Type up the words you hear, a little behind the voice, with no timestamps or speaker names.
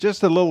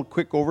just a little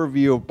quick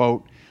overview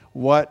about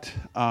what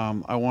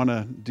I want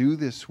to do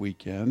this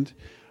weekend.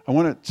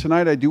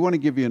 Tonight I do want to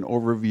give you an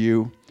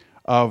overview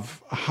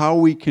of how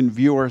we can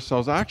view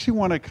ourselves. I actually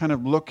want to kind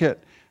of look at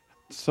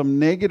some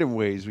negative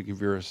ways we can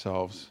view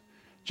ourselves.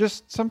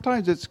 Just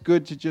sometimes it's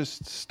good to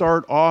just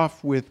start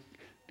off with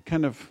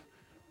kind of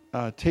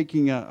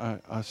taking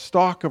a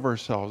stock of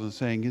ourselves and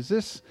saying, is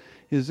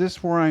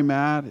this where I'm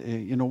at?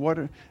 What?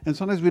 And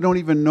sometimes we don't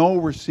even know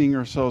we're seeing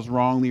ourselves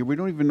wrongly, or we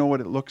don't even know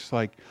what it looks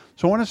like.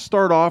 So I want to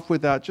start off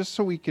with that, just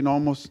so we can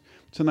almost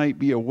tonight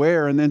be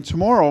aware. And then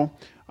tomorrow,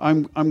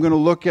 I'm going to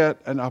look at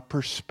a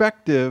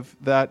perspective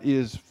that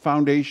is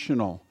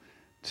foundational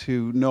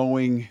to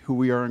knowing who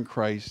we are in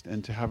Christ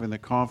and to having the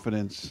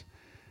confidence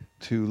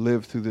to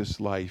live through this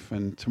life.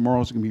 And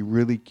tomorrow's going to be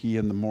really key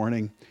in the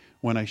morning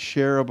when I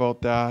share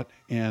about that.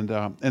 And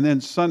then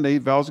Sunday,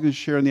 Val's going to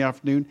share in the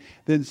afternoon.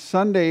 Then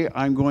Sunday,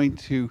 I'm going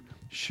to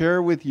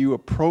share with you a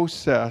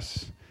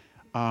process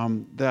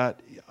that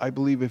I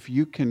believe if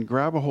you can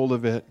grab a hold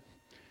of it,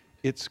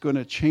 it's going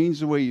to change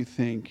the way you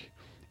think,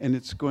 and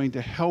it's going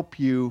to help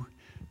you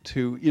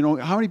to,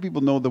 how many people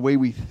know the way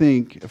we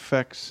think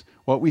affects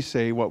what we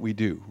say, what we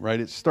do, right?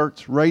 It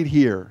starts right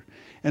here.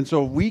 And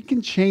so if we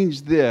can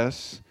change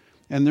this,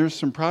 and there's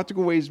some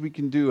practical ways we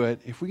can do it.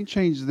 If we can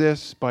change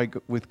this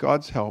with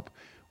God's help,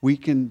 we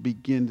can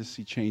begin to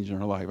see change in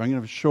our life. I'm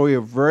going to show you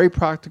a very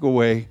practical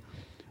way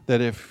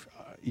that if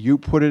you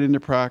put it into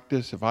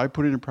practice, if I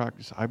put it into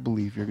practice, I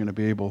believe you're going to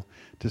be able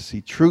to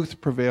see truth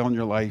prevail in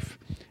your life,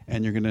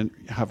 and you're going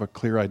to have a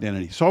clear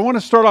identity. So I want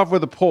to start off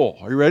with a poll.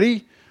 Are you ready?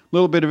 A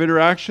little bit of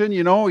interaction.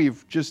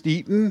 You've just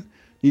eaten.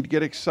 Need to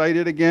get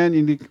excited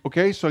again.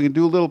 Okay, so I can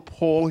do a little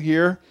poll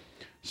here.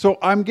 So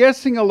I'm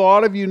guessing a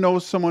lot of you know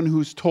someone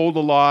who's told a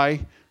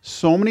lie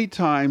so many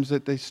times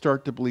that they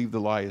start to believe the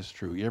lie is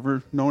true. You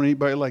ever known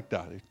anybody like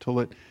that? They've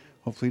told it,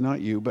 hopefully not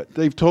you, but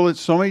they've told it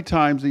so many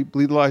times they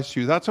believe the lie is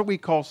true. That's what we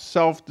call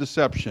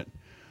self-deception.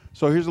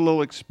 So here's a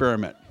little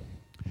experiment.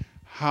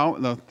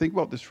 Now think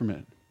about this for a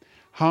minute.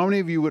 How many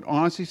of you would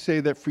honestly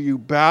say that for you,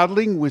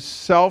 battling with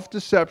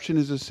self-deception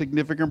is a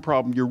significant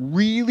problem? You're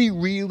really,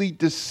 really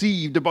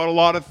deceived about a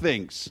lot of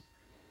things.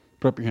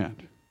 Put up your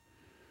hand.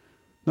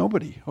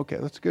 Nobody. Okay,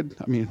 that's good.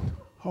 I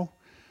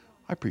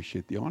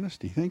appreciate the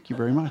honesty. Thank you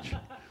very much.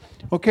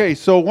 Okay,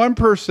 so one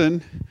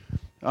person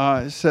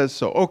says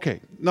so.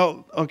 Okay,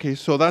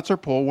 so that's our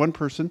poll, one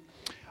person.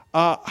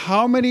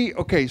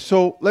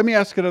 So let me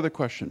ask another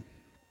question.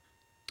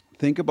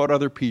 Think about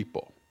other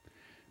people.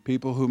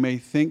 People who may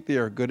think they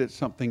are good at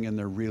something and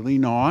they're really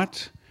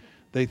not.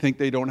 They think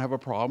they don't have a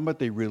problem, but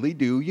they really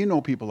do. You know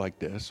people like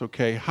this,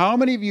 okay? How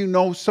many of you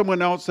know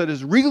someone else that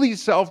is really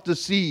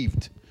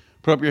self-deceived?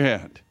 Put up your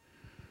hand.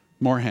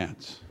 More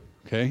hands.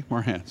 Okay,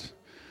 more hands.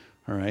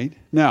 All right.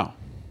 Now,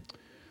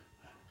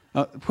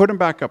 put them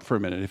back up for a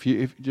minute.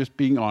 If just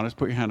being honest,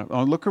 put your hand up.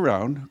 Oh, look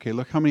around. Okay,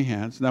 look how many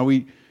hands. Now,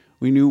 we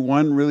knew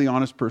one really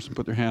honest person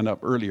put their hand up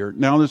earlier.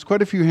 Now, there's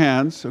quite a few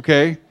hands,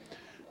 okay?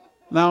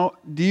 Now,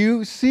 do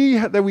you see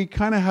that we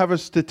kind of have a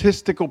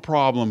statistical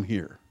problem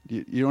here?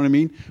 You know what I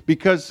mean?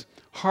 Because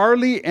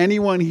hardly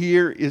anyone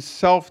here is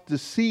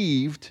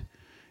self-deceived,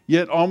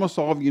 yet almost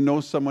all of you know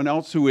someone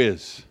else who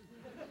is.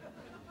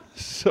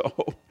 So,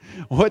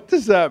 what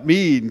does that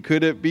mean?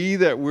 Could it be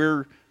that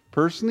we're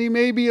personally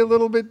maybe a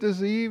little bit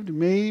deceived?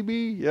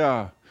 Maybe,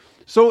 yeah.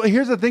 So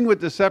here's the thing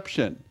with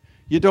deception.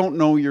 You don't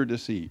know you're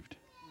deceived,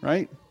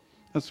 right?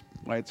 That's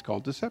why it's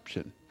called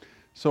deception.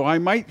 So I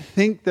might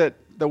think that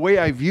the way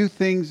I view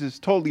things is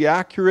totally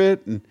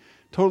accurate and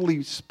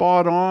totally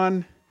spot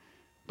on,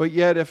 but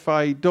yet if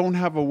I don't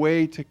have a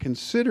way to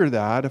consider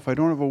that, if I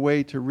don't have a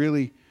way to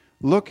really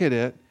look at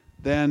it,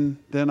 then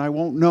I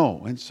won't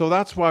know. And so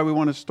that's why we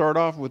want to start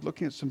off with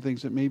looking at some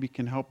things that maybe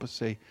can help us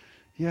say,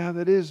 yeah,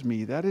 that is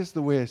me. That is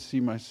the way I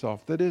see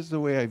myself. That is the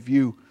way I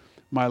view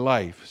my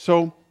life.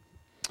 So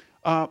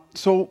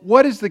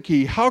what is the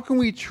key? How can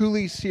we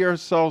truly see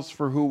ourselves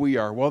for who we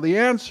are? Well, the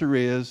answer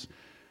is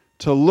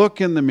to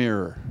look in the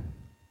mirror.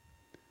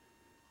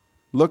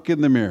 Look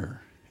in the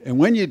mirror. And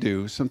when you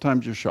do,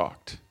 sometimes you're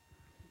shocked.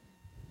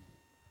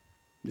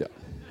 Yeah.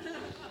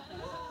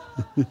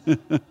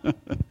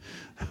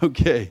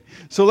 Okay,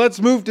 so let's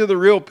move to the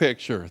real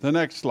picture. The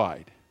next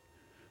slide.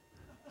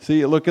 See,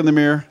 you look in the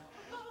mirror.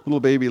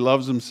 Little baby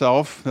loves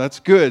himself. That's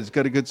good. It's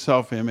got a good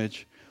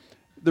self-image.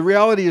 The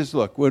reality is,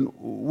 look,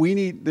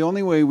 the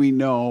only way we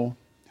know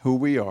who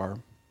we are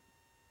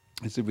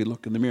is if we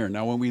look in the mirror.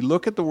 Now, when we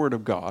look at the Word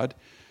of God,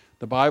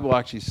 the Bible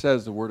actually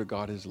says the Word of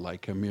God is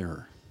like a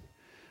mirror.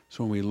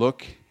 So when we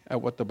look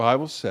at what the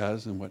Bible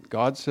says and what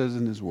God says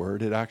in His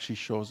Word, it actually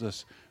shows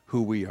us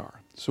who we are.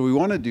 So we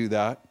want to do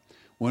that.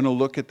 We want to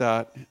look at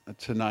that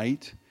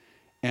tonight.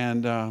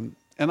 And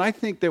I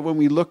think that when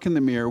we look in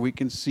the mirror, we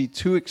can see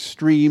two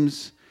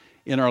extremes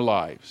in our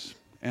lives.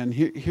 And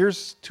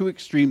here's two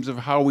extremes of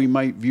how we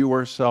might view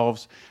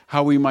ourselves,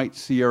 how we might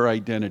see our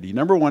identity.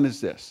 Number one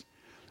is this.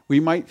 We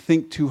might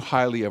think too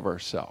highly of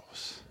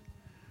ourselves,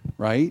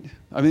 right?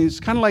 I mean, it's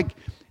kind of like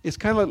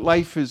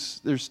life is,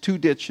 there's two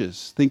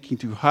ditches. Thinking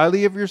too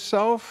highly of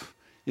yourself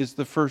is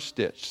the first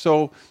ditch.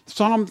 So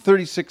Psalm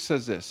 36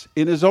 says this: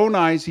 in his own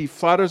eyes, he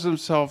flatters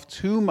himself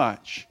too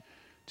much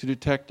to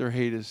detect or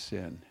hate his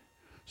sin.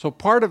 So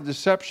part of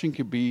deception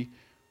could be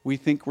we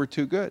think we're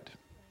too good.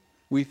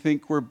 We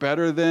think we're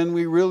better than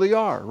we really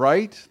are,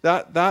 right?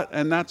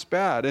 And that's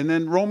bad. And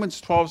then Romans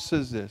 12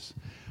 says this: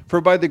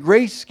 for by the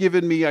grace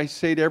given me, I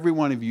say to every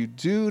one of you,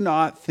 do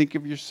not think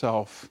of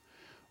yourself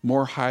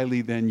more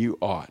highly than you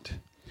ought,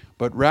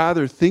 but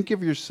rather think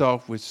of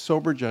yourself with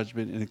sober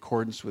judgment in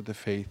accordance with the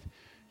faith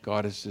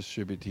God has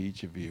distributed to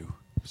each of you.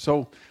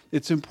 So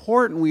it's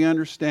important we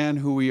understand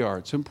who we are.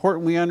 It's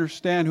important we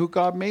understand who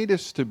God made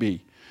us to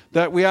be,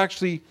 that we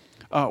actually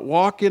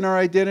walk in our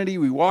identity,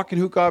 we walk in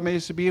who God made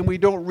us to be, and we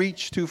don't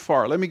reach too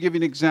far. Let me give you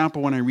an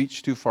example when I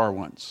reached too far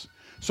once.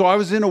 So I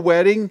was in a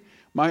wedding.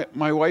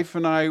 My wife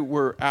and I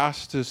were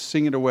asked to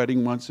sing at a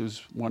wedding once. It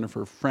was one of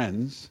her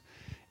friends.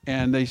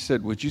 And they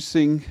said, would you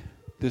sing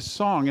this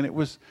song? And it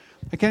was,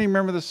 I can't even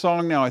remember the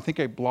song now. I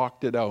think I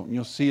blocked it out. And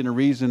you'll see in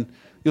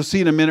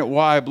a minute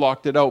why I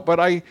blocked it out.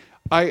 But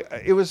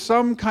it was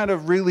some kind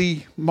of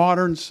really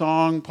modern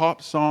song,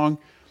 pop song.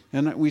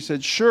 And we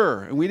said,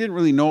 sure. And we didn't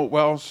really know it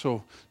well.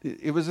 So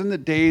it was in the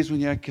days when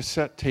you had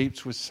cassette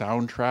tapes with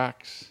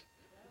soundtracks.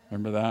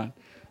 Remember that?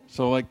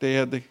 So like they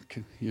had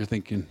you're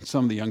thinking,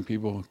 some of the young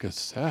people,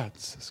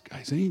 cassettes, this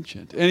guy's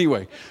ancient.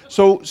 Anyway,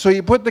 so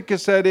you put the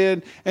cassette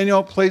in and,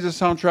 it plays the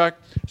soundtrack.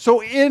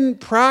 So in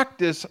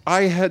practice,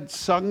 I had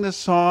sung the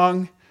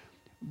song,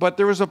 but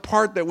there was a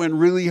part that went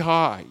really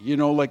high.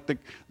 Like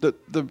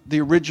the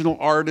original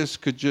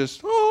artist could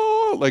just,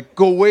 like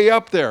go way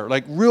up there,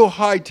 like real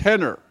high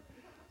tenor.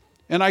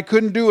 And I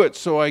couldn't do it,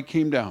 so I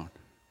came down.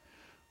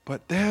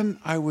 But then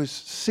I was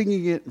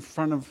singing it in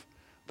front of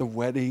the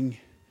wedding,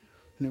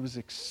 and it was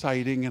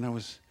exciting, and I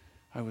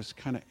was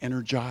kind of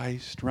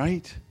energized,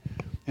 right?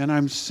 And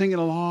I'm singing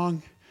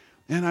along,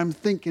 and I'm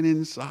thinking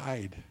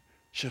inside,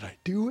 should I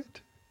do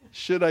it?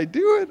 Should I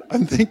do it?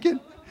 I'm thinking.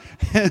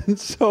 And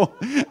so,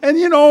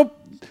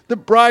 the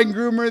bride and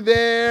groom are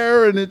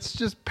there, and it's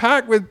just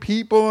packed with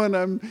people,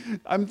 and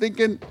I'm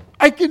thinking,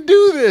 I can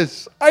do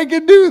this. I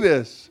can do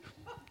this.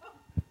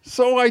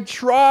 So I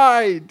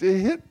tried to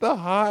hit the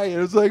high. It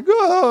was like,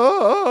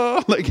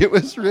 like it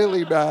was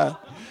really bad.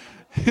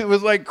 It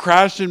was like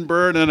crash and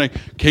burn, and I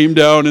came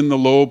down in the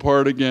low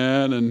part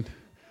again.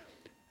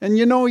 And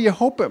you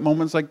hope at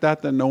moments like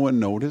that no one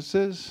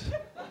notices.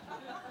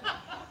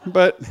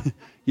 But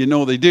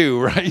they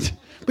do, right?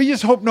 But you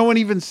just hope no one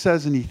even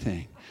says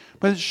anything.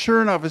 But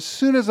sure enough, as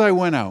soon as I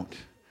went out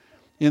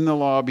in the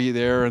lobby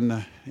there in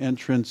the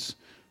entrance,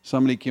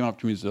 somebody came up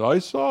to me and said, I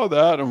saw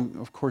that. And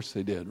of course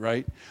they did,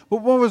 right?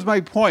 But what was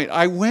my point?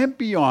 I went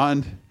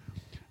beyond.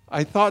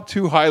 I thought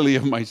too highly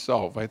of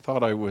myself. I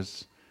thought I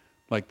was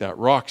like that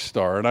rock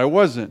star, and I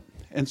wasn't.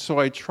 And so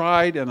I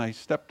tried and I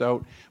stepped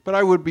out. But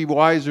I would be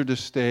wiser to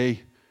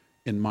stay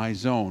in my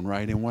zone,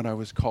 right? In what I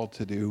was called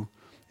to do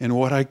and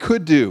what I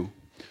could do.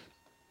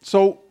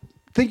 So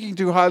thinking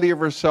too highly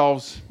of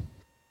ourselves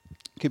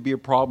could be a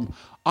problem.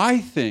 I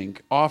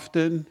think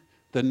often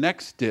the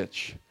next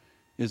ditch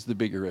is the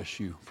bigger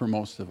issue for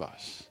most of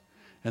us.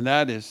 And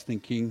that is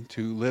thinking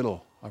too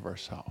little of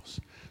ourselves.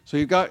 So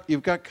you've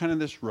got kind of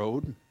this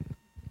road.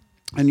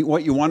 And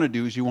what you want to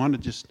do is you want to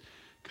just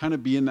kind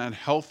of be in that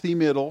healthy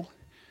middle.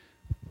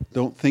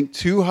 Don't think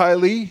too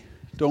highly.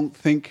 Don't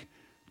think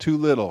too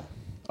little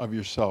of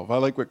yourself. I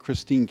like what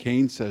Christine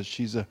Kane says.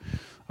 She's a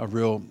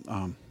real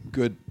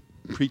good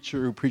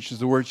preacher who preaches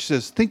the word. She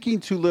says, thinking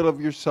too little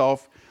of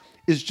yourself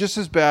is just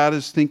as bad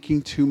as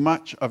thinking too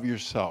much of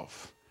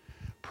yourself.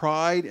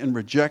 Pride and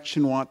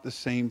rejection want the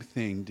same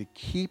thing, to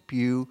keep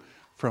you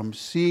from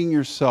seeing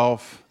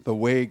yourself the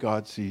way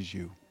God sees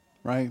you,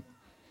 right?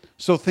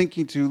 So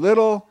thinking too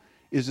little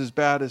is as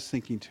bad as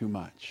thinking too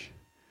much.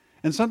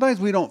 And sometimes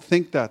we don't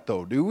think that,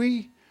 though, do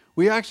we?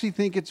 We actually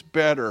think it's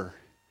better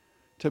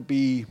to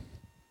be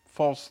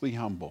falsely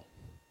humble,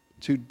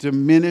 to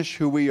diminish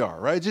who we are,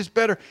 right? It's just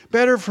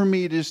better for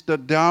me just to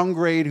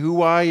downgrade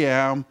who I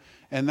am,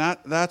 and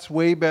that's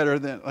way better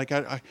than, like,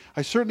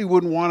 I certainly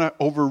wouldn't want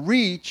to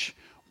overreach,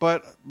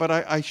 but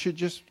I should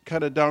just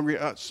kind of downgrade.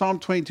 Psalm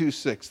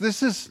 22:6.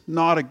 This is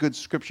not a good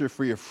scripture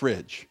for your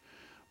fridge.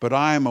 But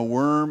I am a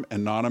worm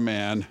and not a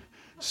man,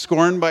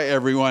 scorned by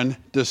everyone,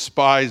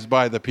 despised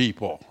by the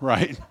people,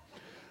 right?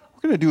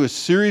 We're going to do a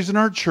series in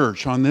our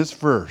church on this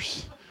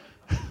verse.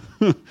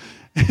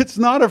 It's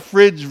not a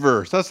fridge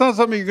verse. That's not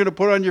something you're going to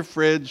put on your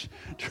fridge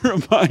to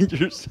remind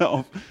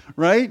yourself,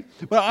 right?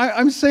 But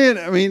I'm saying,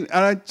 and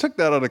I took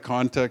that out of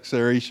context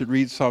there. You should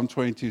read Psalm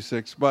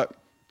 22:6.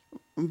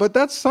 But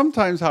that's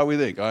sometimes how we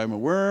think. I'm a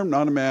worm,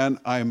 not a man.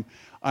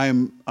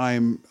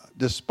 I'm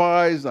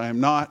despised. I'm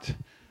not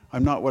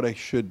what I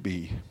should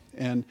be.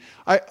 And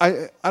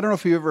I don't know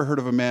if you ever heard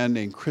of a man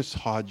named Chris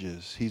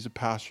Hodges. He's a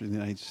pastor in the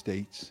United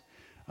States.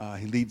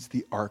 He leads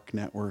the ARC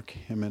network,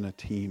 him and a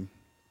team.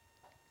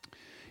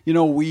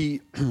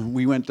 We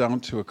went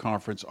down to a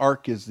conference.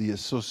 ARC is the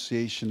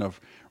Association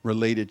of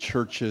Related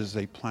Churches.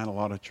 They plant a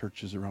lot of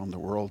churches around the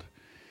world.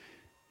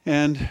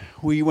 And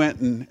we went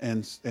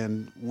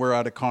and we're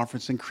at a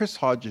conference, and Chris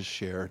Hodges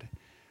shared.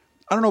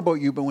 I don't know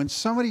about you, but when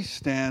somebody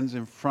stands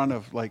in front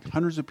of like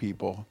hundreds of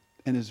people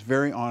and is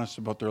very honest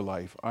about their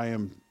life, I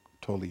am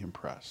totally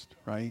impressed,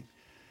 right?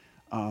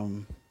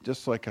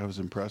 Just like I was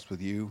impressed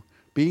with you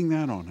being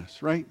that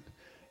honest, right?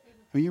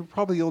 I mean, you're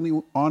probably the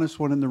only honest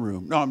one in the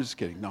room. No, I'm just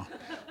kidding. No.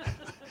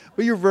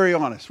 But you're very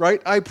honest,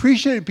 right? I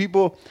appreciated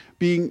people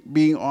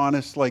being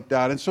honest like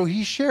that. And so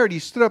he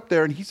stood up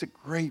there, and he's a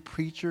great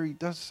preacher. He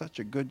does such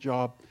a good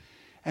job.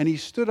 And he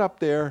stood up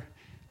there,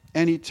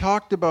 and he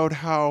talked about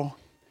how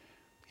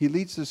he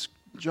leads this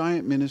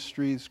giant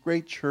ministry, this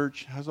great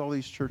church, has all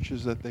these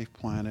churches that they've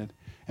planted.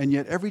 And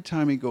yet every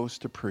time he goes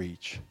to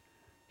preach,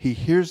 he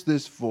hears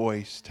this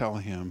voice tell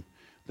him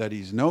that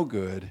he's no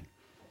good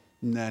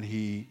and that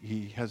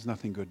he has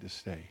nothing good to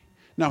say.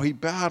 Now, he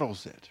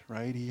battles it,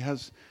 right?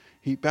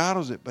 He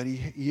battles it, but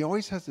he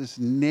always has this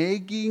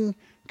nagging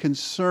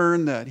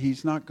concern that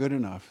he's not good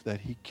enough, that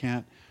he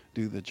can't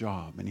do the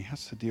job, and he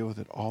has to deal with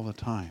it all the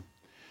time.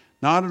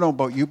 Now, I don't know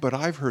about you, but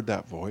I've heard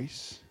that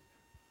voice.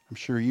 I'm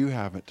sure you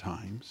have at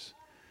times,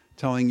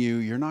 telling you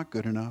you're not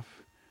good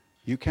enough,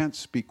 you can't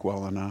speak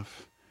well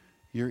enough,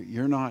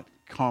 you're not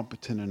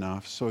competent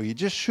enough, so you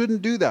just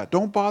shouldn't do that.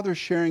 Don't bother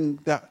sharing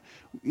that,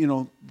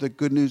 the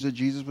good news of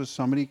Jesus with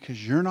somebody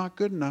because you're not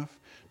good enough.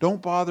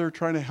 Don't bother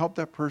trying to help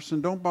that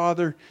person. Don't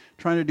bother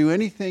trying to do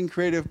anything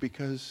creative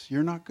because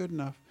you're not good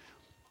enough.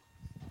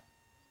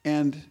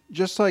 And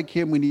just like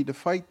him, we need to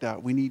fight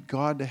that. We need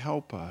God to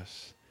help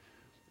us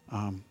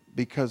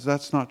because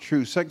that's not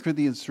true. 2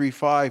 Corinthians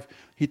 3:5,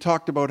 he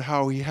talked about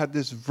how he had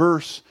this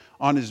verse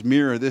on his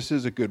mirror. This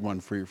is a good one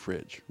for your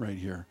fridge right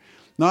here.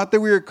 Not that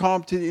we are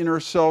competent in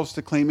ourselves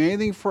to claim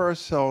anything for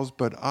ourselves,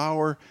 but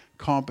our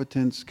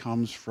competence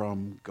comes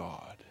from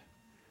God.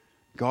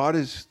 God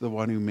is the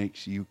one who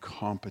makes you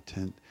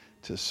competent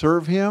to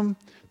serve him,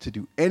 to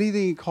do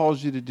anything he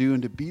calls you to do,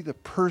 and to be the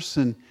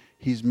person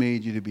he's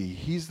made you to be.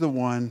 He's the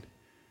one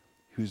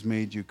who's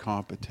made you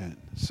competent.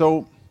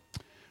 So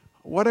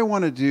what I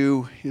want to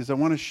do is I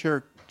want to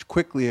share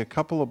quickly a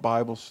couple of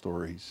Bible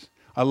stories.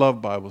 I love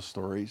Bible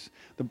stories.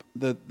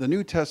 The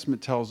New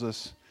Testament tells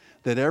us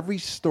that every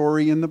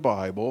story in the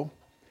Bible,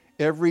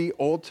 every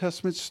Old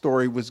Testament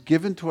story was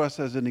given to us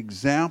as an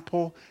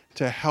example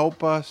to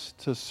help us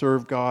to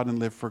serve God and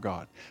live for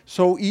God.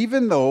 So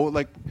even though,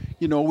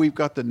 we've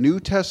got the New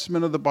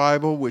Testament of the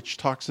Bible, which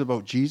talks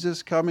about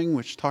Jesus coming,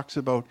 which talks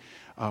about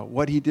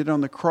what he did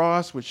on the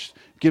cross, which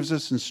gives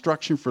us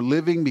instruction for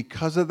living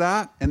because of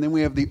that. And then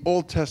we have the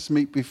Old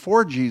Testament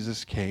before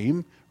Jesus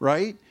came,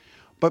 right?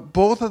 But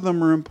both of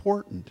them are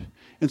important.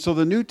 And so in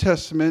the New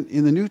Testament,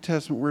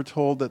 we're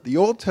told that the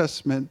Old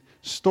Testament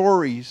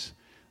stories,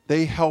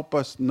 they help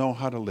us know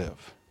how to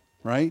live,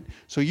 right?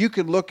 So you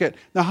can look at,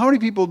 now how many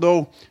people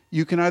know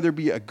you can either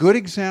be a good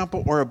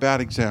example or a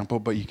bad example,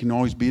 but you can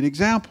always be an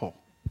example,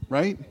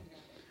 right?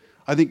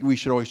 I think we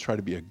should always try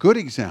to be a good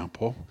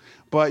example,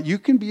 but you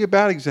can be a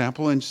bad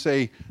example and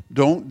say,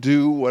 don't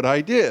do what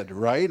I did,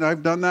 right? And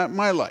I've done that in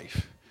my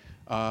life.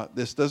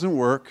 This doesn't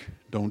work,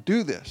 don't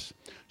do this.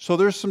 So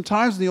there's some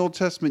times in the Old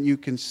Testament you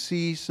can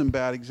see some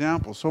bad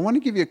examples. So I want to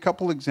give you a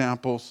couple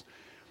examples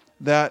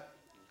that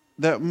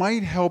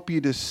might help you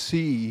to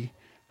see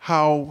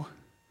how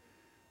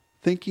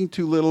thinking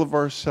too little of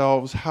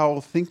ourselves,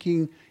 how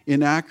thinking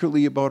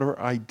inaccurately about our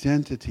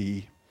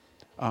identity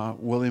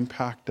will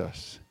impact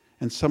us,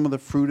 and some of the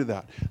fruit of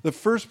that. The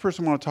first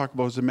person I want to talk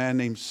about is a man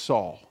named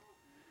Saul.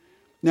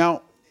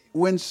 Now,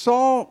 when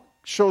Saul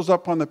shows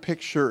up on the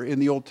picture in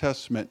the Old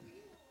Testament,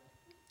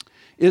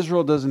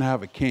 Israel doesn't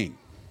have a king.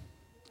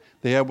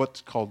 They have what's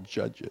called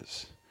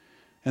judges.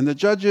 And the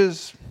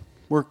judges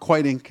were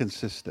quite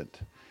inconsistent.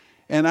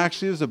 And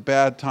actually, it was a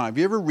bad time. If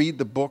you ever read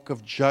the book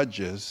of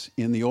Judges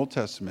in the Old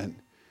Testament,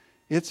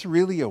 it's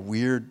really a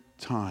weird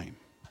time.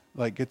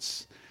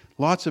 It's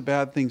lots of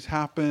bad things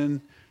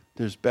happen.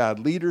 There's bad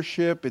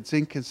leadership. It's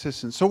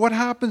inconsistent. So what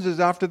happens is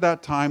after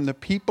that time, the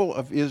people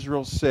of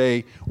Israel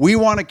say, we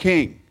want a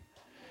king.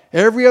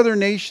 Every other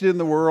nation in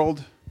the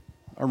world,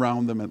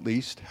 around them at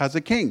least, has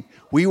a king.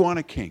 We want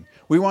a king.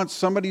 We want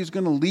somebody who's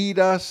going to lead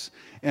us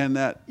and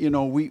that,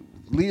 we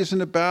lead us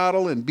into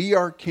battle and be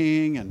our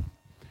king. And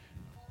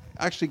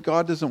actually,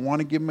 God doesn't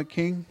want to give him a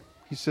king.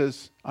 He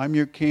says, I'm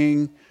your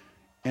king.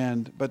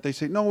 But they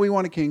say, no, we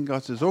want a king.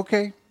 God says,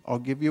 okay, I'll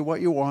give you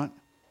what you want.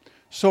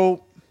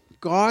 So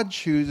God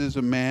chooses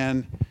a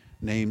man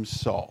named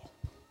Saul.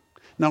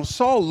 Now,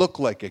 Saul looked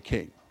like a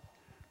king,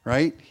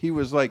 right? He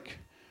was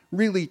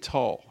really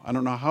tall. I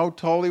don't know how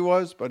tall he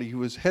was, but he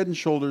was head and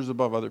shoulders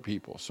above other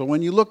people. So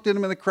when you looked at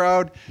him in the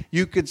crowd,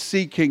 you could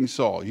see King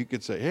Saul. You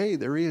could say, hey,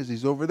 there he is.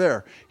 He's over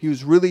there. He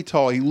was really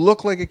tall. He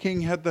looked like a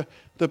king, had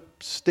the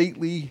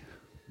stately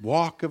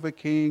walk of a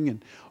king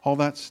and all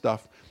that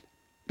stuff.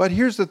 But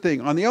here's the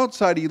thing. On the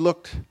outside, he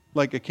looked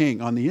like a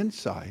king. On the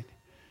inside,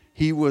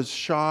 he was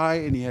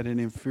shy and he had an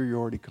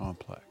inferiority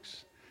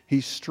complex. He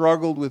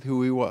struggled with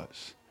who he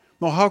was.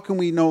 Well, how can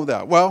we know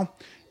that? Well,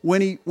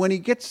 when he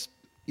gets...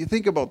 You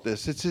think about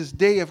this. It's his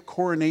day of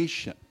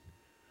coronation.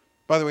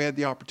 By the way, I had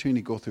the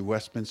opportunity to go through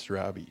Westminster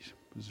Abbey.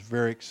 It was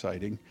very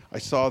exciting. I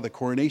saw the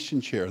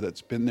coronation chair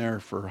that's been there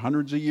for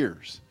hundreds of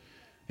years.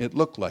 It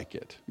looked like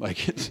it.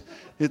 Like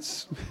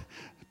it's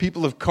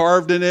people have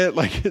carved in it.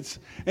 Like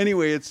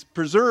anyway, it's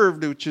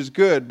preserved, which is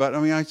good. But I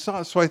mean, I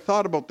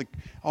thought about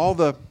all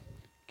the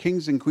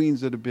kings and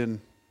queens that have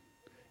been,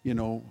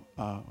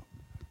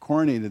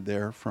 coronated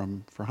there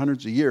for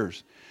hundreds of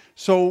years.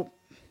 So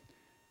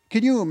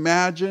can you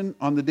imagine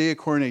on the day of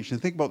coronation?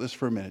 Think about this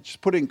for a minute.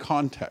 Just put it in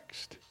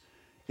context.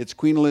 It's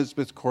Queen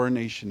Elizabeth's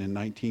coronation in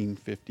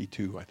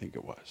 1952, I think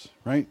it was,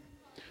 right?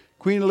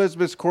 Queen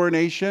Elizabeth's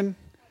coronation.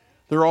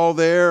 They're all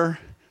there.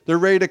 They're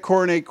ready to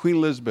coronate Queen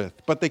Elizabeth,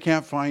 but they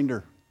can't find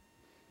her.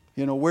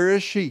 Where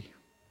is she?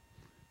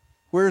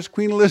 Where's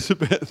Queen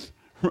Elizabeth,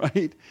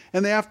 right?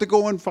 And they have to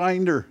go and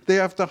find her. They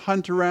have to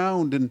hunt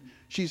around, and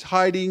she's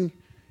hiding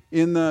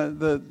in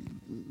the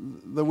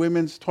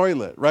women's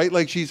toilet, right?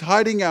 Like she's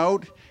hiding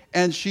out,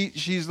 and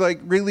she's like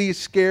really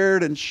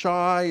scared and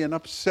shy and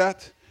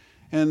upset,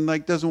 and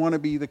like doesn't want to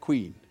be the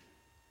queen.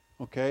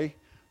 Okay?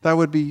 That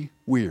would be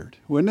weird,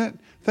 wouldn't it?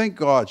 Thank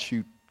God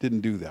she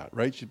didn't do that,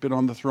 right? She's been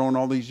on the throne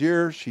all these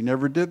years. She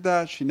never did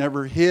that. She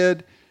never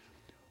hid.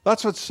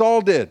 That's what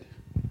Saul did.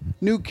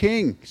 New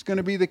king. He's going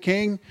to be the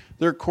king.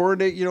 They're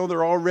coordinate,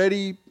 they're all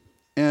ready.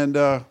 And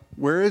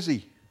where is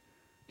he?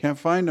 Can't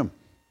find him.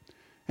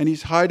 And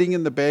he's hiding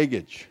in the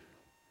baggage.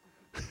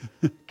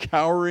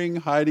 Cowering,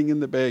 hiding in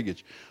the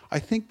baggage. I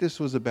think this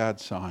was a bad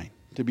sign,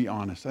 to be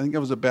honest. I think it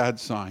was a bad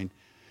sign.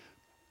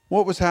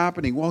 What was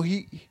happening? Well,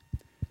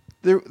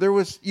 There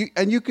was,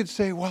 and you could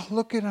say, well,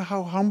 look at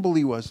how humble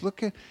he was.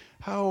 Look at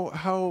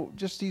how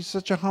just he's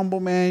such a humble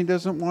man. He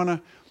doesn't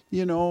want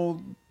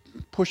to,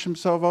 push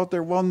himself out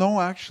there. Well, no,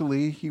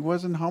 actually, he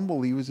wasn't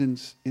humble. He was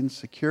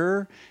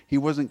insecure. He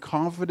wasn't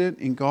confident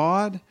in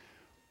God.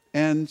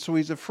 And so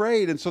he's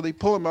afraid. And so they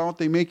pull him out.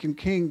 They make him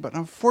king. But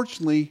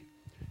unfortunately,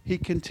 he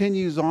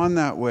continues on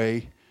that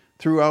way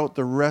throughout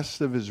the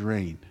rest of his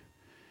reign.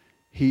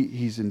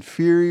 He's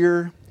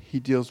inferior. He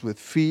deals with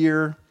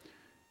fear.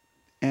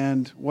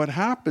 And what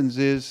happens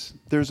is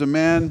there's a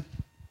man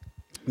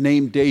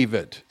named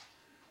David.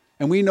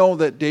 And we know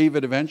that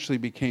David eventually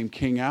became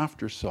king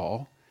after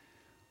Saul.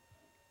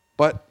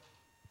 But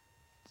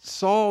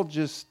Saul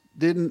just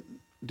didn't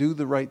do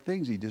the right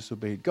things. He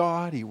disobeyed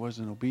God. He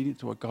wasn't obedient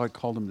to what God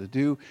called him to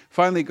do.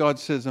 Finally, God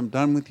says, I'm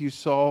done with you,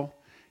 Saul.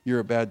 You're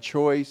a bad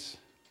choice.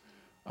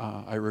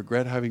 I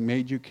regret having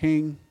made you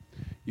king.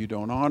 You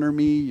don't honor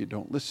me. You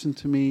don't listen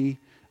to me.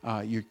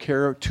 You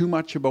care too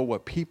much about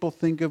what people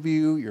think of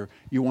you.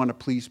 You want to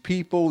please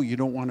people. You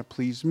don't want to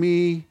please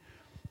me.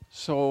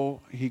 So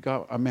he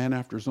got a man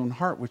after his own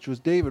heart, which was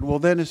David. Well,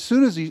 then as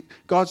soon as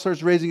God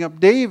starts raising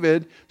up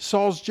David,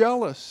 Saul's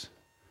jealous.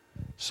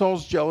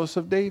 Saul's jealous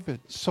of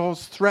David.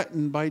 Saul's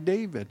threatened by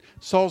David.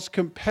 Saul's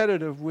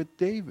competitive with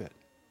David.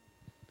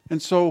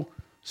 And so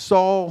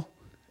Saul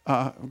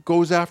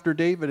goes after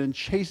David and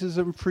chases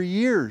him for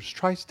years,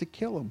 tries to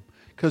kill him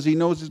because he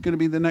knows he's going to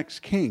be the next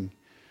king.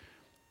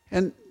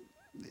 And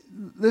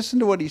listen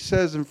to what he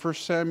says in 1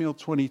 Samuel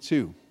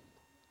 22.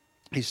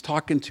 He's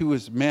talking to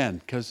his men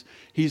because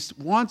he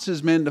wants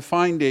his men to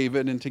find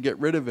David and to get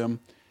rid of him.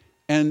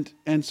 And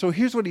so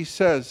here's what he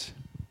says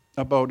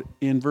about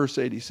in verse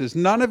 8. He says,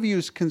 none of you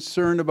is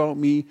concerned about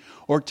me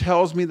or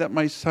tells me that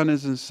my son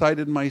has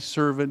incited my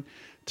servant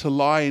to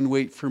lie in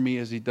wait for me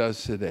as he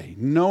does today.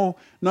 No,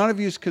 none of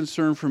you is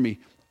concerned for me.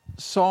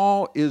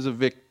 Saul is a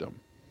victim.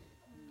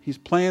 He's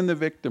playing the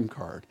victim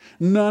card.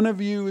 None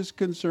of you is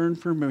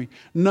concerned for me.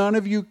 None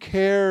of you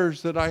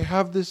cares that I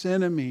have this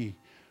enemy.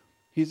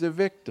 He's a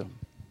victim.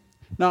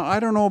 Now,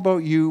 I don't know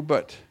about you,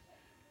 but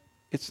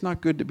it's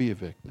not good to be a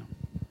victim,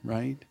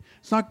 right?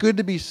 It's not good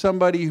to be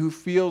somebody who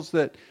feels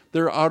that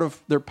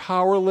they're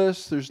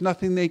powerless. There's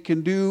nothing they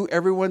can do.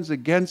 Everyone's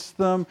against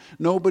them.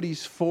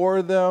 Nobody's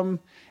for them.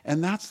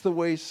 And that's the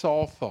way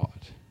Saul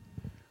thought.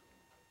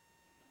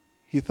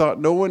 He thought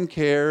no one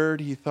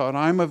cared. He thought,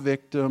 I'm a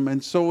victim.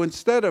 And so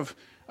instead of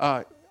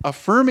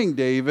affirming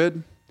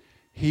David,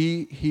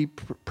 he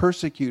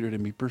persecuted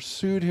him. He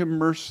pursued him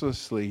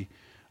mercilessly.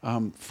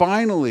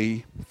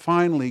 Finally,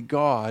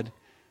 God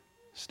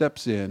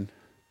steps in,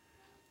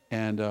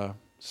 and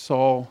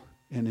Saul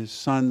and his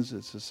sons,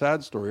 it's a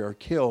sad story, are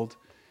killed,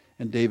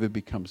 and David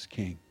becomes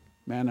king.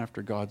 Man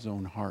after God's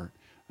own heart.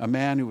 A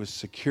man who was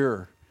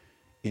secure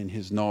in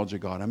his knowledge of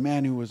God. A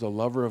man who was a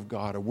lover of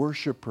God, a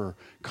worshiper,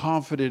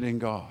 confident in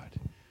God.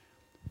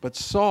 But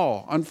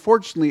Saul,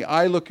 unfortunately,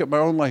 I look at my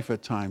own life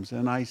at times,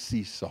 and I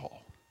see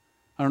Saul.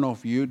 I don't know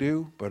if you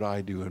do, but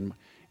I do.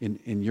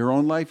 In your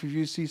own life, if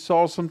you see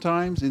Saul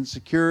sometimes,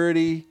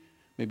 insecurity,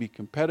 maybe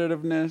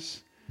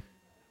competitiveness,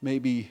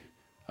 maybe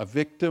a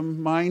victim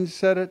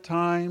mindset at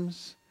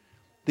times,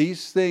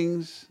 these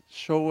things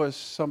show us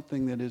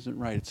something that isn't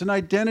right. It's an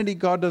identity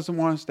God doesn't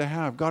want us to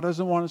have. God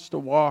doesn't want us to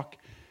walk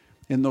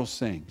in those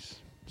things.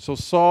 So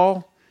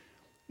Saul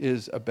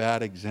is a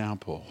bad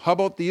example. How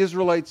about the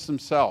Israelites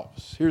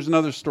themselves? Here's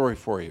another story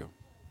for you.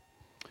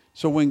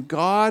 So when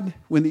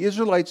the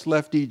Israelites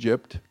left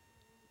Egypt,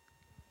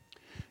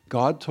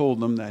 God told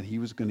them that he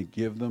was going to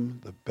give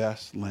them the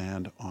best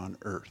land on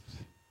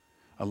earth.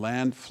 a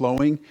land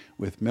flowing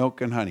with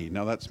milk and honey.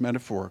 Now that's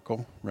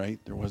metaphorical, right?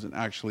 There wasn't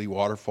actually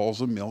waterfalls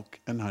of milk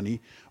and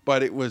honey,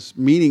 but it was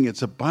meaning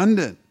it's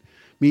abundant,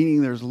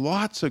 meaning there's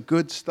lots of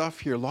good stuff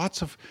here,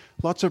 lots of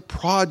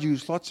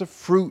produce, lots of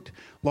fruit,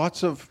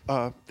 lots of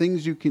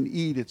things you can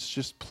eat. It's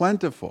just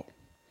plentiful.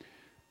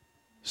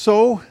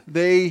 So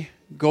they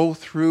go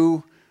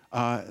through,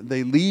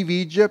 they leave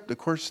Egypt. Of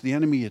course, the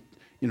enemy,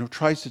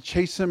 tries to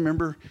chase them.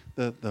 Remember,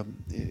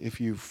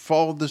 if you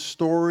followed the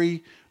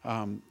story,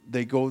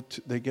 they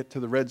get to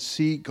the Red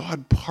Sea.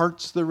 God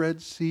parts the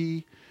Red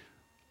Sea.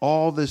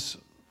 Almost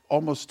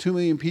 2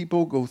 million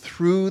people go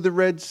through the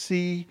Red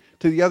Sea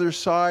to the other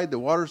side. The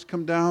waters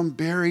come down,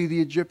 bury the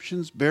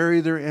Egyptians,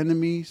 bury their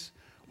enemies.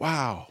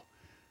 Wow,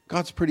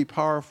 God's pretty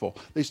powerful.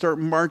 They start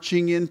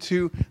marching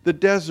into the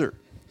desert.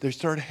 They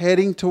start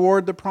heading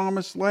toward the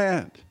promised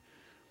land.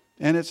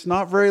 And it's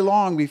not very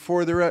long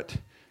before they're at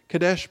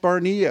Kadesh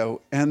Barnea,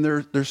 and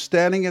they're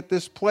standing at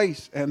this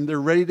place, and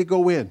they're ready to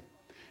go in.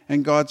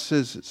 And God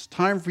says, it's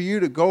time for you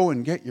to go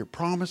and get your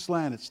promised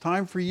land. It's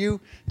time for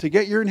you to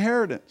get your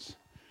inheritance.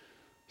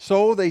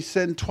 So they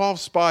send 12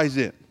 spies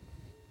in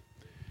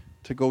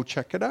to go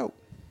check it out.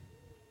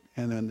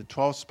 And then the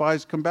 12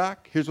 spies come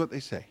back. Here's what they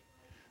say.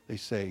 They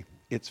say,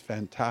 it's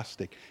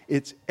fantastic.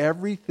 It's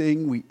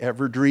everything we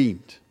ever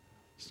dreamed.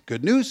 It's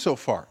good news so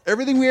far.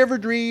 Everything we ever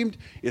dreamed.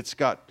 It's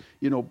got,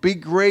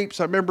 big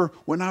grapes. I remember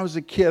when I was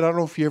a kid, I don't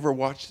know if you ever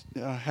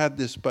had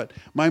this, but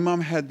my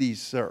mom had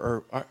these,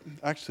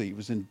 actually it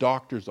was in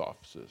doctor's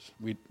offices.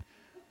 We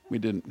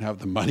didn't have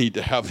the money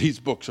to have these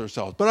books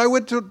ourselves. But I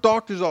went to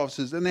doctor's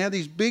offices, and they had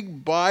these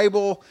big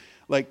Bible,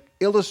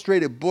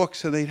 illustrated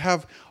books, and they'd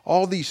have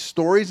all these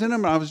stories in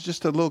them. And I was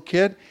just a little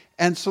kid.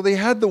 And so they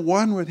had the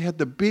one where they had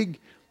the big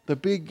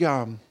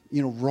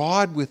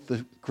rod with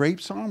the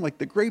grapes on them.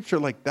 The grapes are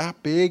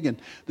that big, and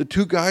the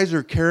two guys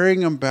are carrying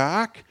them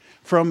back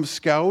from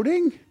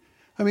scouting.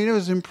 I mean, it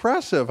was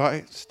impressive.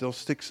 It still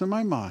sticks in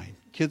my mind.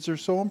 Kids are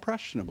so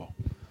impressionable.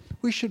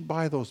 We should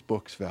buy those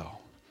books,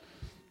 Val.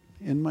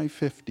 In my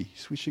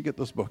 50s, we should get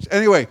those books.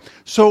 Anyway,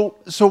 so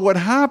what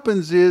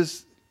happens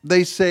is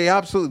they say,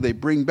 absolutely, they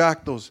bring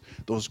back those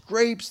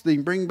grapes. They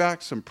bring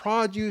back some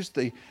produce.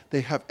 They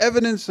have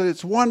evidence that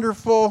it's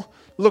wonderful.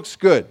 Looks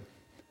good.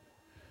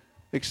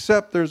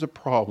 Except there's a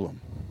problem.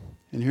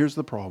 And here's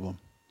the problem.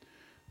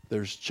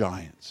 There's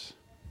giants.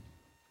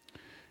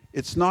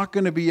 It's not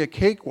going to be a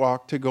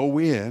cakewalk to go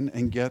in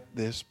and get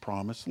this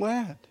promised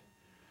land.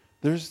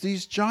 There's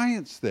these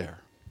giants there.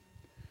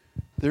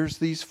 There's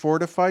these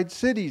fortified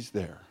cities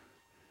there.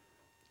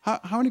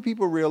 How many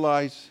people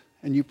realize,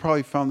 and you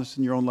probably found this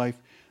in your own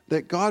life,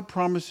 that God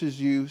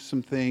promises you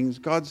some things.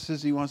 God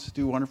says he wants to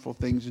do wonderful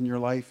things in your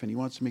life, and he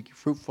wants to make you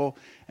fruitful,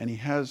 and he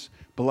has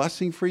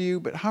blessing for you.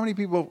 But how many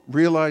people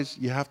realize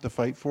you have to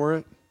fight for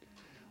it?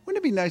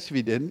 Wouldn't it be nice if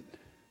you didn't?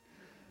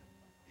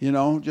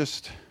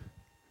 Just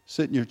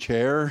sit in your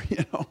chair,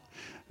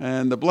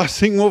 and the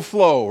blessing will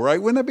flow,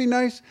 right? Wouldn't that be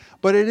nice?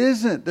 But it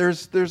isn't.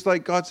 There's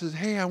God says,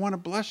 hey, I want to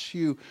bless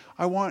you.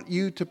 I want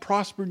you to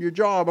prosper in your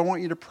job. I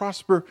want you to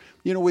prosper,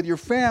 with your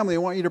family. I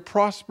want you to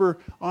prosper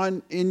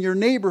in your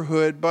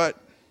neighborhood, but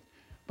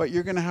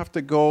you're going to have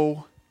to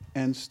go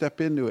and step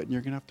into it, and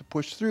you're going to have to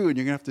push through, and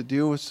you're going to have to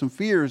deal with some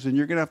fears, and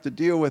you're going to have to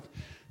deal with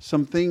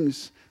some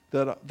things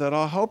that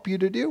I'll help you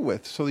to deal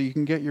with so that you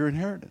can get your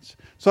inheritance.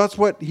 So that's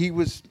what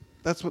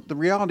the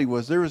reality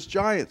was. There was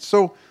giants.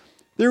 So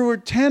there were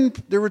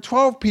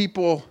 12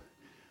 people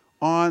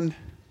on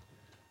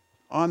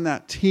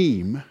that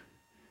team,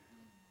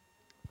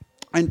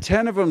 and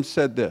 10 of them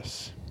said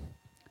this.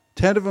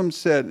 10 of them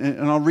said,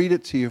 and I'll read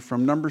it to you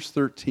from Numbers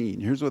 13.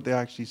 Here's what they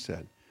actually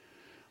said.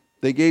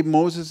 They gave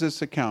Moses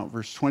this account,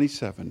 verse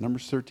 27,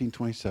 Numbers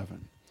 13:27.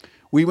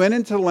 We went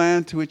into the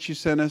land to which you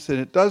sent us, and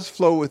it does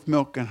flow with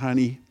milk and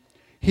honey.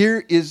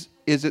 Here is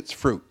its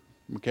fruit.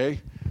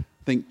 Okay?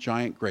 Think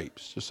giant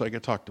grapes, just like I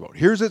talked about.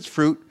 Here's its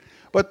fruit.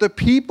 But the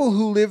people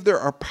who live there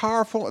are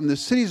powerful, and the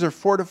cities are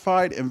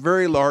fortified and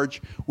very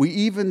large. We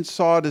even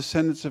saw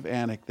descendants of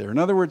Anak there. In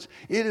other words,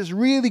 it is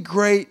really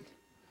great,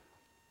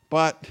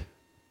 but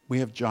we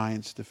have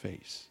giants to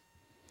face.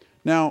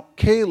 Now,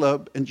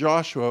 Caleb and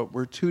Joshua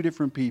were two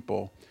different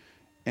people,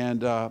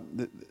 and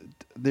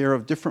they're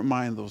of different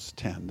mind, those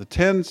 10. The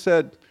 10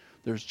 said,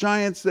 there's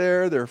giants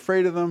there, they're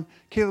afraid of them.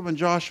 Caleb and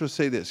Joshua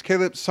say this.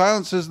 Caleb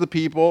silences the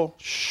people.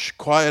 Shh,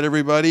 quiet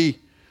everybody.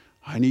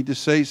 I need to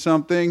say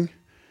something.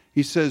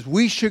 He says,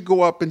 we should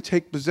go up and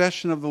take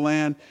possession of the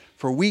land,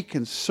 for we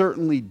can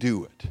certainly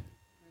do it.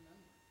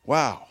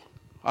 Wow.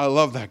 I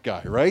love that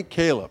guy, right?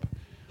 Caleb.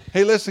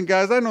 Hey, listen,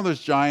 guys, I know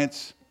there's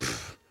giants.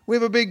 We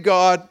have a big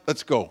God.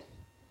 Let's go.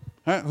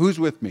 Who's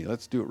with me?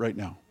 Let's do it right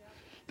now.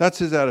 That's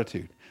his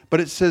attitude. But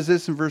it says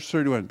this in verse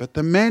 31. But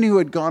the men who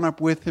had gone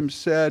up with him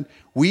said,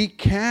 we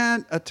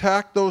can't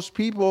attack those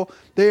people.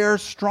 They are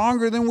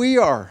stronger than we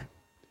are.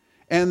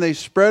 And they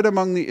spread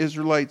among the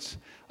Israelites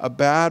a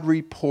bad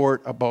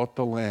report about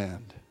the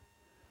land.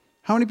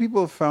 How many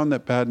people have found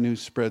that bad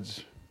news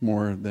spreads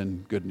more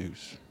than good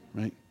news,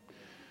 right?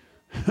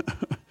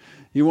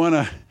 You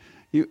want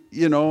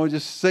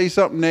Just say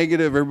something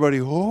negative,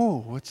 everybody,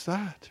 oh, what's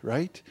that,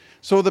 right?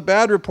 So the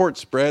bad report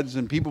spreads,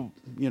 and people,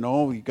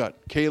 you got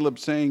Caleb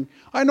saying,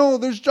 I know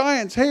there's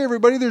giants. Hey,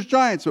 everybody, there's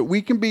giants, but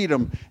we can beat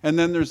them. And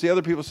then there's the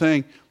other people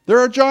saying, there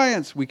are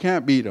giants, we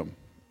can't beat them.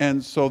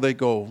 And so they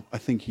go, I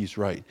think he's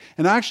right.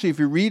 And actually, if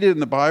you read it in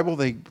the Bible,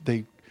 they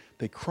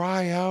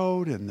cry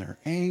out, and they're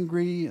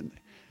angry, and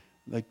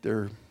like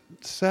they're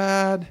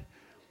sad.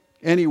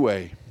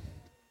 Anyway,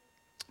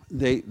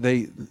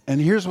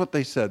 and here's what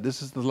they said.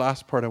 This is the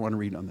last part I want to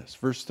read on this.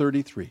 Verse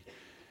 33.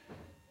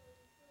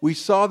 We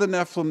saw the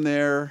Nephilim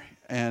there,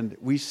 and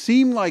we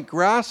seemed like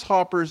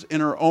grasshoppers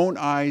in our own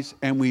eyes,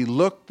 and we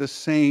looked the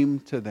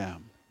same to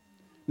them.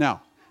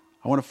 Now,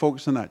 I want to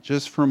focus on that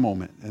just for a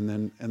moment, and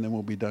then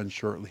we'll be done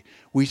shortly.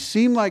 We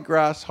seem like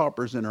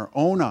grasshoppers in our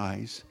own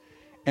eyes,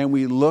 and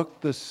we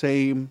look the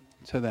same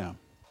to them.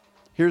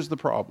 Here's the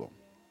problem.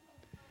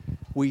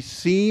 We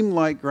seem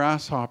like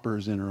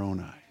grasshoppers in our own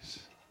eyes.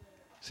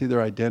 See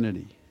their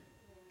identity.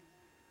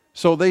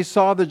 So they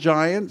saw the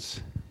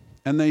giants,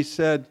 and they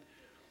said,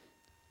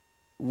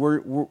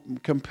 we're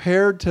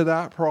compared to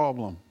that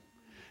problem,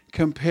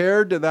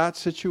 compared to that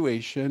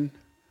situation,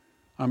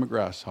 I'm a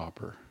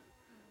grasshopper.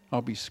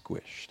 I'll be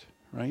squished,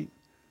 right?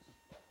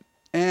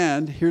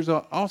 And here's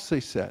what else they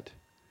said.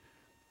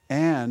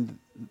 And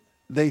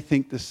they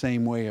think the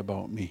same way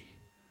about me.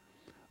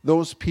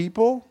 Those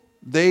people,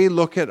 they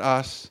look at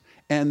us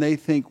and they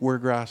think we're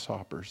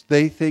grasshoppers.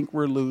 They think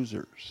we're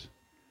losers.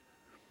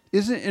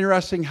 Isn't it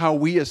interesting how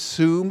we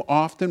assume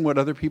often what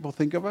other people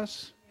think of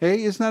us?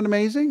 Hey, isn't that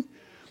amazing?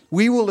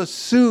 We will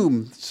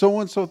assume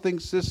so-and-so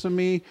thinks this of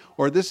me,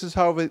 or this is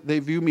how they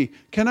view me.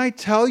 Can I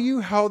tell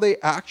you how they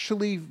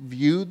actually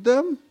viewed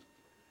them?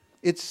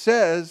 It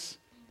says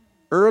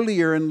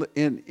earlier in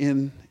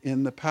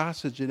the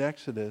passage in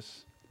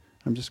Exodus,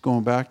 I'm just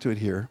going back to it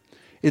here.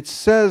 It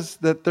says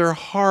that their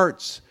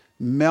hearts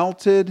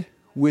melted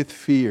with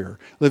fear.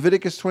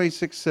 Leviticus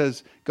 26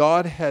 says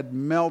God had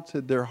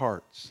melted their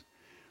hearts.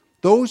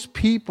 Those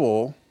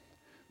people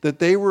that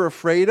they were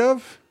afraid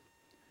of,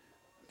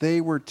 they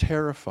were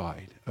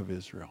terrified of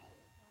Israel.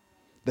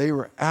 They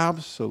were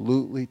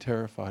absolutely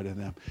terrified of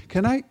them.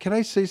 Can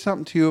I say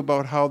something to you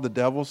about how the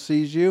devil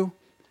sees you?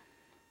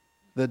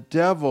 The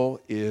devil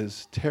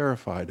is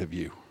terrified of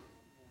you.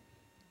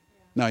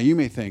 Now you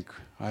may think,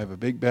 I have a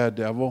big bad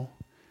devil,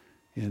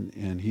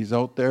 and he's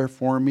out there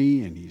for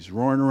me, and he's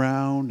roaring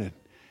around,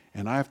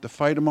 and I have to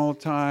fight him all the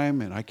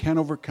time, and I can't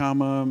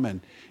overcome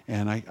him,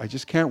 and I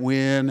just can't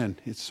win,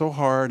 and it's so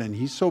hard, and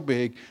he's so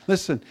big.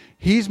 Listen,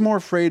 he's more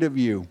afraid of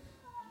you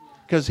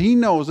because he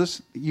knows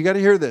this. You got to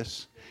hear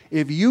this.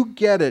 If you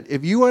get it,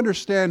 if you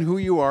understand who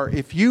you are,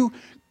 if you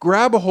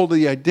grab a hold of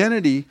the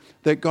identity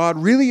that God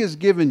really has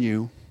given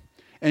you,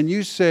 and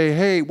you say,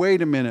 hey,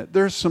 wait a minute,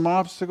 there's some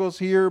obstacles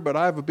here, but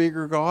I have a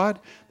bigger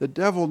God, the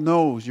devil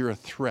knows you're a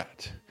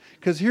threat.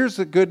 Because here's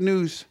the good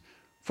news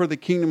for the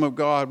kingdom of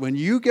God. When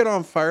you get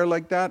on fire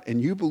like that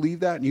and you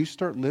believe that and you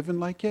start living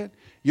like it,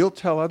 you'll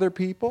tell other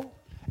people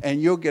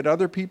and you'll get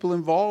other people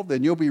involved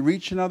and you'll be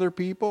reaching other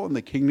people and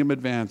the kingdom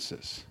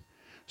advances.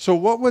 So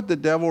what would the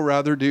devil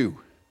rather do?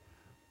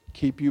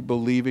 Keep you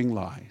believing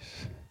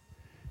lies.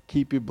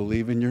 Keep you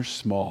believing you're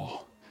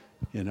small.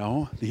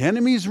 The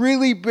enemy's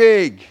really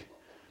big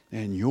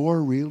and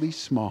you're really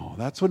small.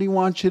 That's what he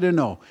wants you to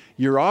know.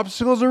 Your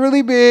obstacles are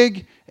really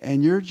big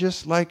and you're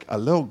just like a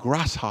little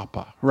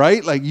grasshopper,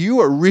 right? Like you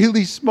are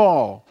really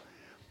small.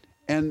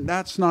 And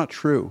that's not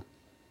true.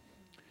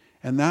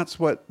 And that's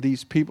what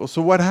these people,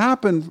 so what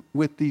happened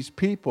with these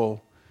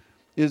people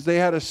is they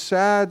had a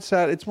sad,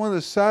 it's one of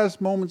the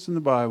saddest moments in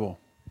the Bible.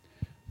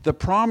 The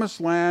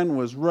promised land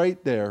was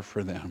right there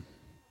for them.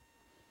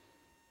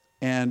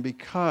 And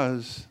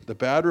because the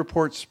bad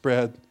report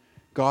spread,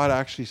 God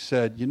actually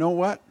said, you know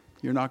what?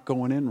 You're not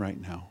going in right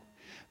now.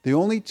 The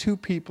only two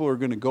people who are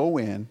going to go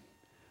in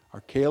are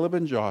Caleb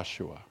and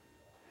Joshua.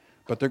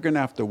 But they're going to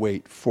have to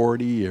wait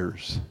 40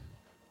 years.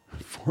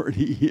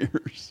 40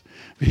 years.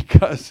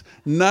 Because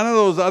none of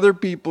those other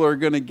people are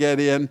going to get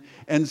in.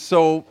 And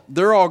so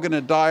they're all going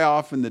to die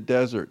off in the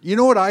desert. You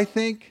know what I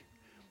think?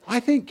 I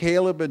think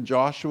Caleb and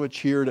Joshua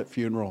cheered at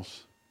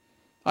funerals.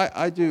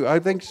 I do. I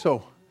think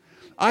so.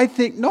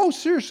 No,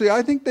 seriously,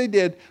 I think they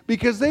did.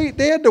 Because they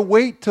had to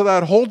wait till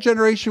that whole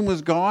generation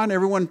was gone,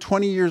 everyone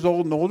 20 years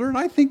old and older. And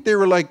I think they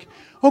were like,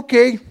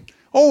 okay,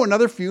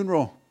 another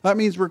funeral. That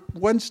means we're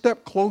one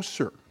step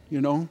closer,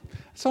 It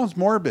sounds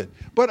morbid.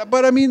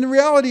 But I mean, the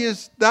reality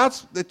is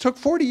it took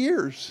 40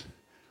 years.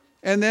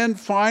 And then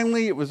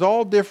finally it was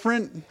all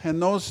different.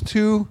 And those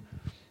two,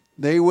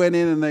 they went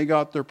in and they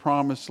got their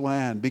promised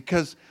land.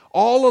 Because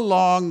all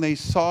along they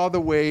saw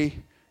the way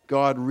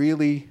God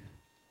really,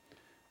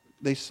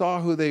 they saw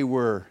who they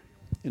were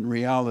in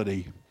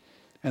reality,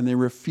 and they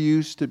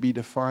refused to be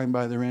defined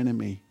by their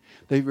enemy.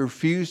 They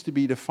refused to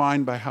be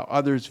defined by how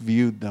others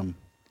viewed them.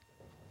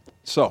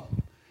 So,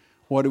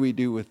 what do we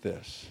do with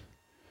this?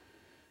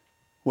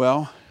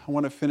 Well, I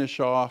want to finish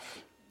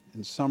off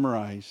and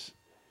summarize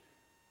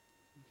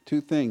two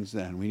things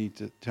then we need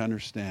to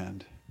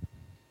understand.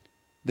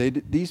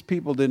 These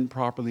people didn't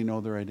properly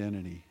know their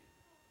identity.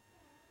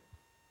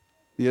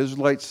 The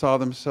Israelites saw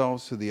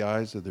themselves through the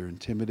eyes of their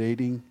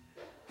intimidating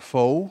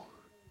foe,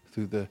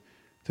 through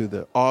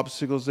the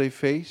obstacles they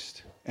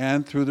faced,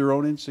 and through their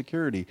own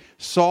insecurity.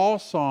 Saul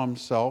saw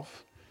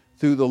himself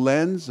through the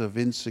lens of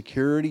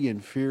insecurity,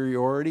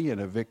 inferiority,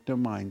 and a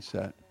victim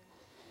mindset.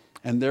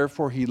 And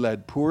therefore he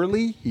led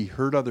poorly, he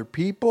hurt other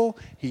people,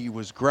 he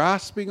was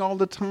grasping all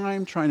the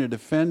time, trying to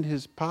defend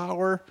his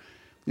power.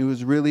 It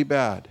was really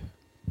bad.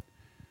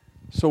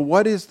 So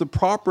what is the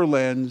proper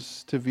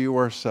lens to view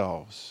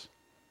ourselves?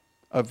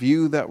 A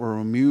view that will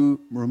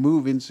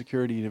remove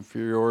insecurity and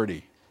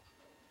inferiority.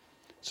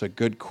 It's a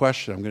good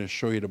question. I'm going to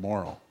show you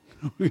tomorrow.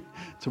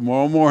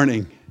 Tomorrow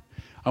morning.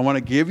 I want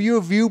to give you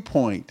a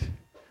viewpoint.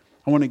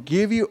 I want to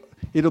give you,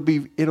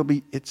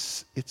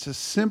 it's a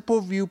simple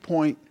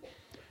viewpoint,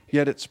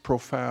 yet it's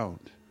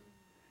profound.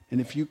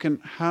 And if you can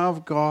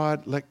have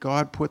God, let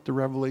God put the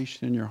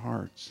revelation in your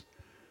hearts,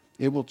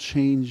 it will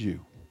change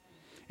you.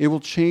 It will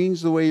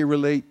change the way you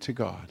relate to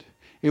God.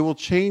 It will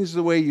change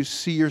the way you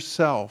see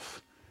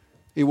yourself.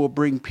 It will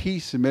bring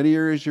peace in many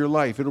areas of your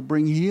life. It'll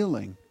bring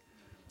healing.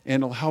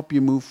 And it'll help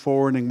you move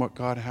forward in what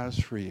God has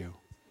for you.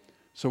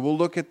 So we'll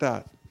look at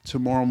that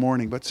tomorrow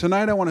morning. But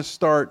tonight I want to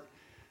start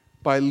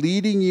by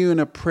leading you in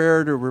a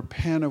prayer to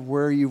repent of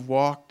where you've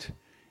walked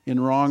in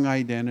wrong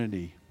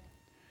identity.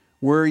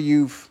 Where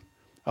you've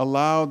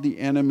allowed the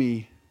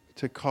enemy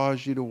to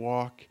cause you to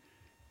walk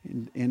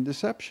in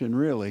deception,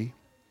 really.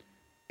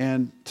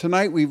 And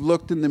tonight we've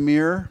looked in the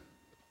mirror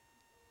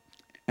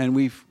and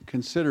we've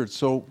considered.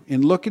 So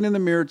in looking in the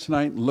mirror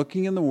tonight,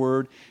 looking in the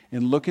Word,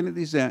 and looking at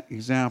these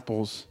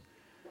examples,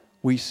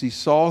 we see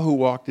Saul who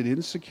walked in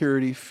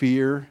insecurity,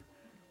 fear,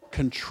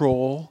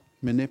 control,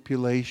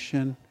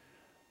 manipulation.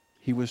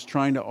 He was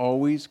trying to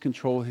always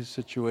control his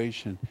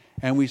situation.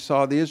 And we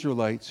saw the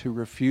Israelites who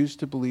refused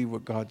to believe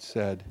what God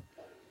said.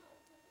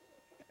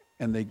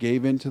 And they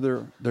gave in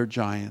to their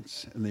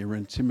giants, and they were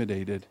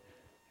intimidated,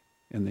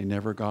 and they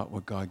never got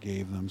what God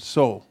gave them.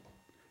 So,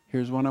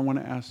 here's what I want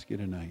to ask you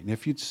tonight. And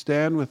if you'd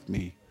stand with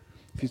me,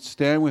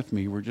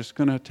 we're just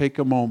going to take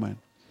a moment.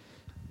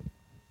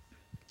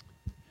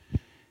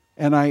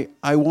 And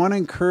I want to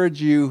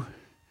encourage you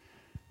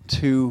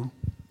to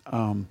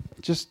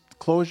just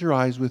close your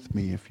eyes with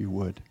me, if you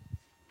would.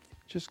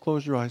 Just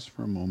close your eyes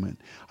for a moment.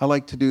 I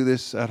like to do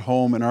this at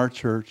home in our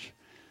church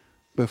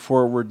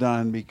before we're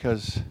done,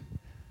 because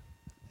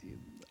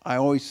I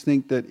always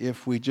think that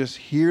if we just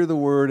hear the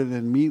word and then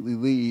immediately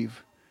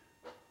leave,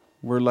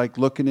 we're like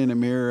looking in a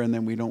mirror and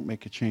then we don't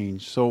make a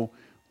change. So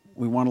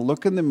we want to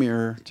look in the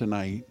mirror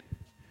tonight,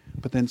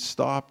 but then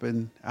stop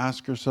and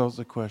ask ourselves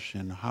the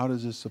question, how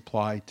does this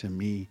apply to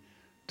me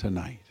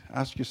tonight?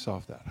 Ask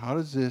yourself that. How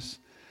does this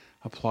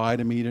apply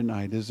to me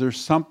tonight? Is there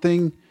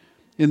something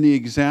in the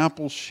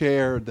example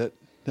shared that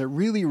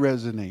really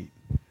resonate?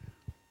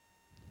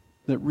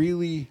 That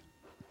really,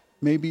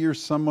 maybe you're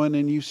someone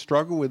and you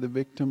struggle with a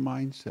victim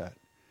mindset.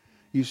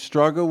 You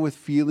struggle with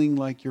feeling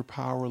like you're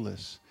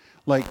powerless.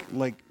 Like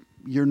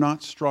you're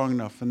not strong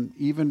enough, and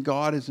even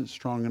God isn't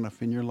strong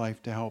enough in your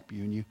life to help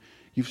you, and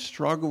you've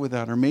struggled with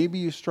that. Or maybe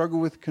you struggle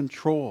with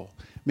control.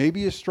 Maybe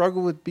you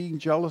struggle with being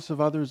jealous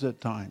of others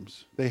at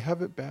times. They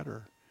have it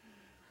better.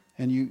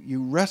 And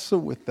you wrestle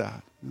with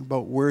that,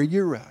 about where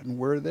you're at and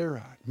where they're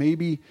at.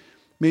 Maybe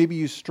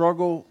you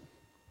struggle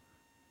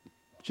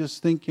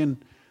just thinking,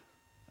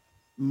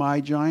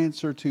 my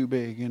giants are too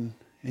big, and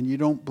you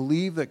don't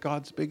believe that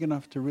God's big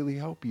enough to really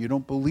help you. You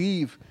don't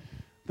believe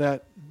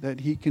that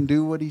He can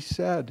do what He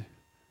said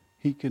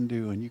He can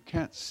do. And you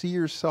can't see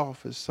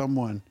yourself as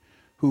someone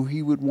who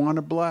He would want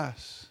to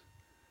bless.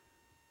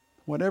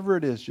 Whatever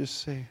it is,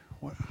 just say,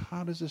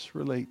 how does this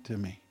relate to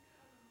me?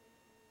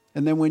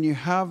 And then when you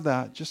have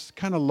that, just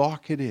kind of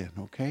lock it in,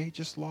 okay?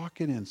 Just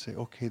lock it in. Say,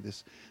 okay,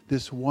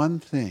 this one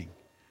thing.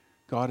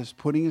 God is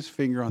putting His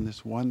finger on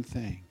this one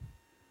thing.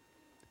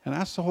 And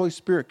ask the Holy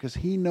Spirit, because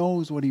He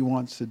knows what He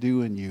wants to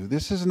do in you.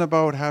 This isn't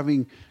about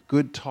having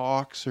good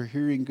talks or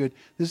hearing good.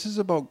 This is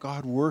about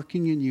God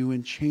working in you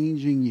and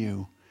changing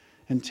you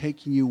and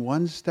taking you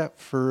one step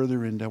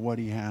further into what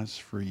He has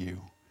for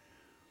you.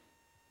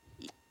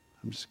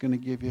 I'm just going to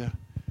give you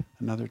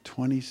another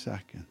 20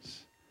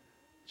 seconds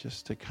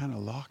just to kind of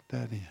lock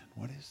that in.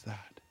 What is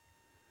that?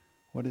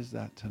 What is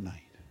that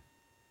tonight?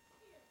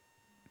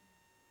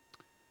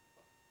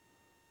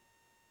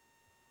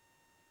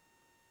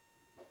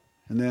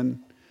 And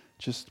then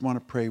just want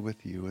to pray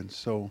with you. And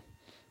so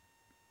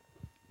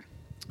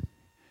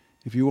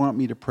if you want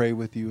me to pray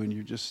with you and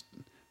you're just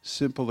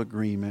simple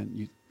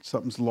agreement,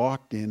 something's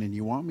locked in and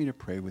you want me to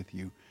pray with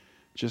you,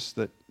 just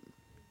that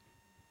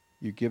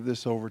you give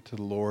this over to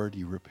the Lord,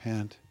 you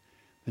repent,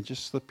 then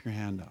just slip your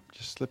hand up.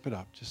 Just slip it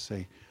up. Just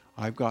say,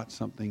 I've got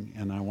something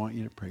and I want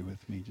you to pray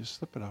with me. Just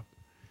slip it up.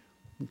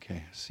 Okay,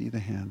 I see the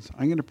hands.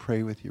 I'm going to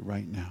pray with you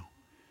right now.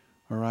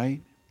 All right?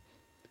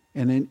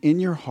 And in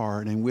your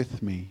heart and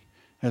with me,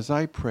 as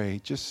I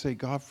pray, just say,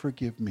 God,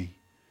 forgive me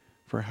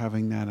for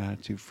having that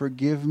attitude.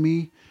 Forgive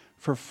me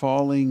for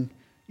falling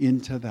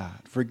into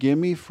that. Forgive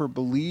me for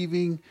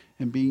believing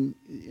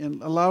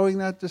and allowing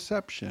that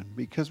deception,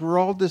 because we're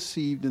all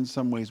deceived in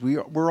some ways.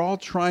 We're all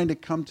trying to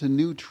come to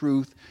new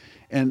truth,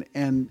 and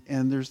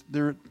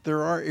there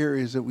are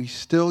areas that we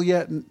still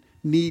yet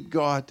need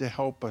God to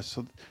help us.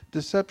 So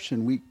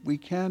deception, we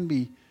can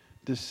be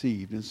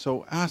deceived, and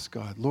so ask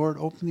God, Lord,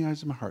 open the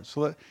eyes of my heart.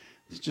 So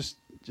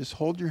just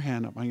hold your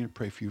hand up. I'm going to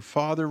pray for you.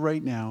 Father,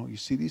 right now, you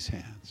see these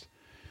hands.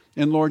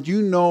 And Lord,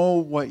 you know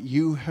what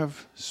you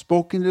have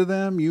spoken to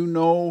them. You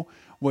know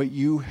what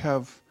you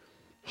have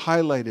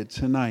highlighted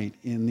tonight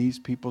in these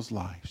people's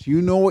lives.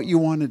 You know what you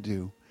want to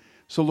do.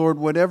 So Lord,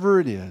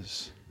 whatever it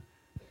is,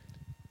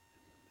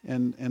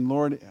 and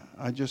Lord,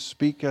 I just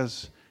speak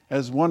as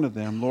one of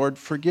them. Lord,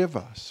 forgive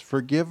us.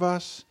 Forgive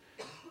us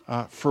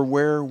for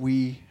where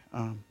we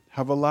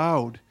have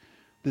allowed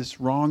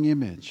this wrong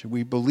image.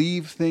 We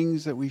believe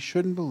things that we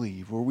shouldn't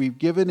believe, or we've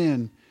given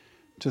in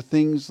to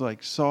things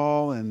like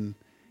Saul and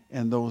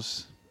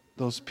those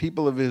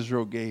people of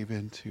Israel gave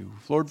into.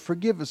 Lord,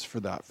 forgive us for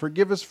that.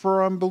 Forgive us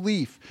for our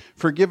unbelief.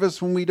 Forgive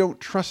us when we don't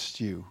trust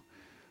you.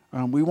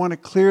 We want to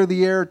clear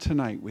the air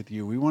tonight with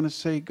you. We want to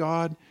say,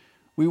 God,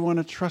 we want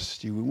to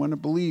trust you. We want to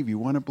believe you.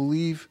 We want to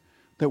believe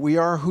that we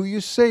are who you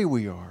say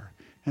we are.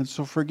 And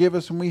so forgive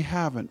us when we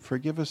haven't.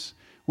 Forgive us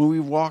when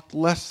we've walked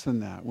less than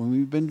that, when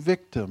we've been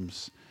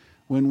victims,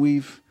 when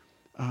we've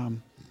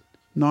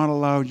not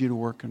allowed you to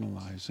work in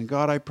our lives. And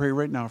God, I pray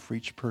right now for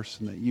each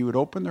person that you would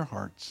open their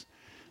hearts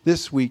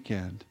this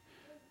weekend.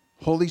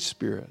 Holy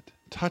Spirit,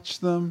 touch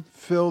them,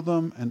 fill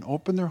them, and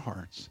open their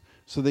hearts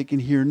so they can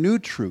hear new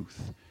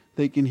truth.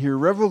 They can hear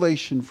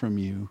revelation from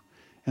you.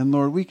 And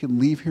Lord, we can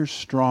leave here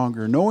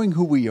stronger, knowing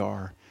who we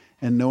are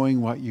and knowing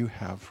what you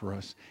have for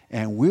us.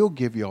 And we'll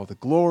give you all the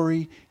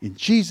glory. In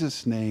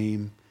Jesus'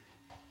 name,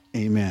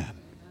 amen.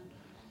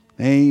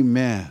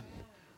 Amen.